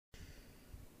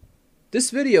This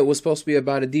video was supposed to be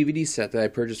about a DVD set that I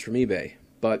purchased from eBay,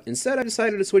 but instead I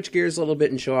decided to switch gears a little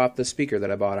bit and show off the speaker that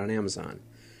I bought on Amazon.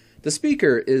 The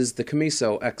speaker is the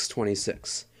Comiso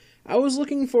X26. I was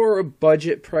looking for a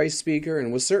budget price speaker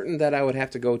and was certain that I would have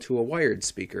to go to a wired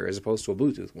speaker as opposed to a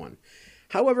Bluetooth one.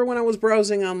 However, when I was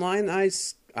browsing online,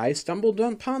 I stumbled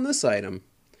upon this item.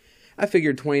 I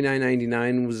figured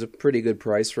 $29.99 was a pretty good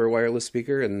price for a wireless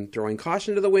speaker, and throwing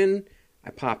caution to the wind, I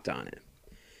popped on it.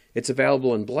 It's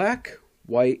available in black,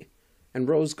 white, and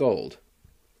rose gold.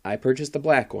 I purchased the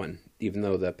black one, even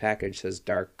though the package says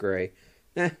dark gray.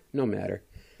 No matter.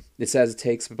 It says it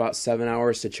takes about 7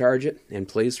 hours to charge it and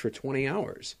plays for 20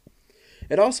 hours.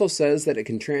 It also says that it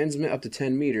can transmit up to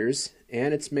 10 meters,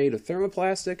 and it's made of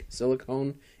thermoplastic,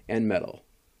 silicone, and metal.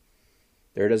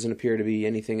 There doesn't appear to be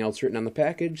anything else written on the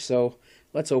package, so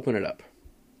let's open it up.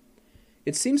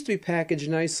 It seems to be packaged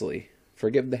nicely.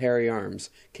 Forgive the hairy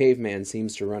arms. Caveman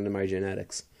seems to run in my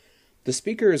genetics. The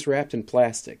speaker is wrapped in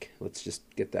plastic. Let's just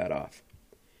get that off.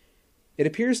 It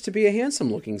appears to be a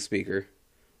handsome looking speaker.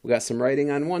 We got some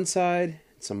writing on one side,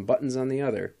 and some buttons on the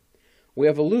other. We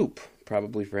have a loop,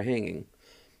 probably for hanging.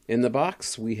 In the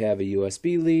box, we have a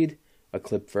USB lead, a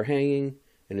clip for hanging,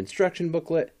 an instruction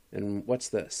booklet, and what's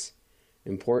this?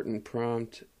 Important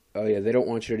prompt. Oh yeah, they don't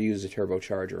want you to use a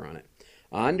turbocharger on it.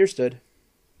 Understood.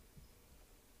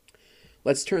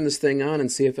 Let's turn this thing on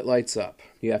and see if it lights up.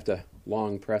 You have to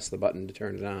long press the button to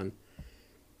turn it on.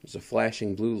 There's a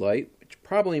flashing blue light, which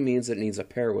probably means it needs a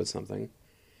pair with something.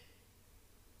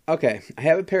 Okay, I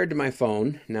have it paired to my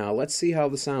phone. Now let's see how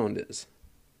the sound is.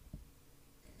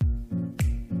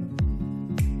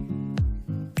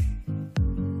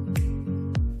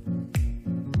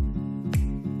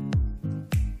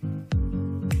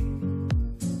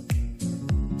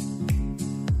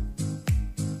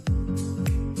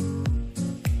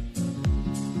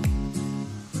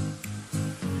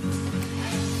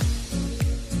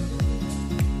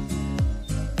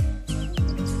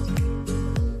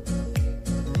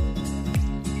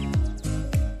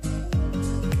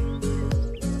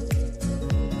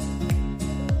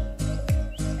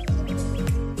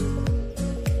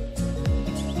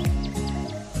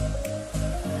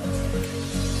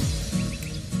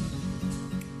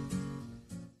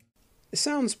 It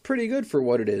sounds pretty good for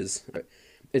what it is.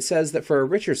 It says that for a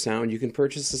richer sound you can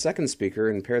purchase a second speaker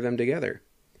and pair them together.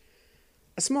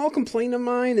 A small complaint of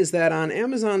mine is that on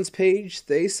Amazon's page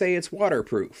they say it's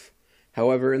waterproof.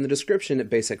 However, in the description it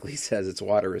basically says it's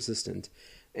water resistant.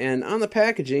 And on the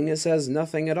packaging it says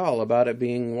nothing at all about it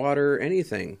being water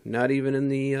anything, not even in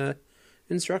the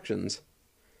instructions.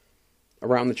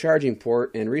 Around the charging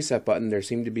port and reset button there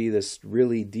seemed to be this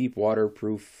really deep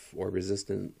waterproof or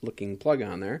resistant looking plug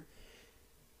on there.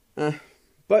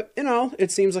 But in all,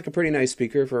 it seems like a pretty nice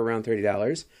speaker for around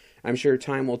 $30. I'm sure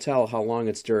time will tell how long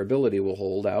its durability will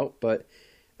hold out, but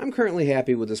I'm currently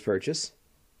happy with this purchase.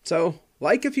 So,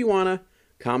 like if you wanna,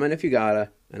 comment if you gotta,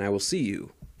 and I will see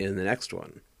you in the next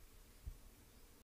one.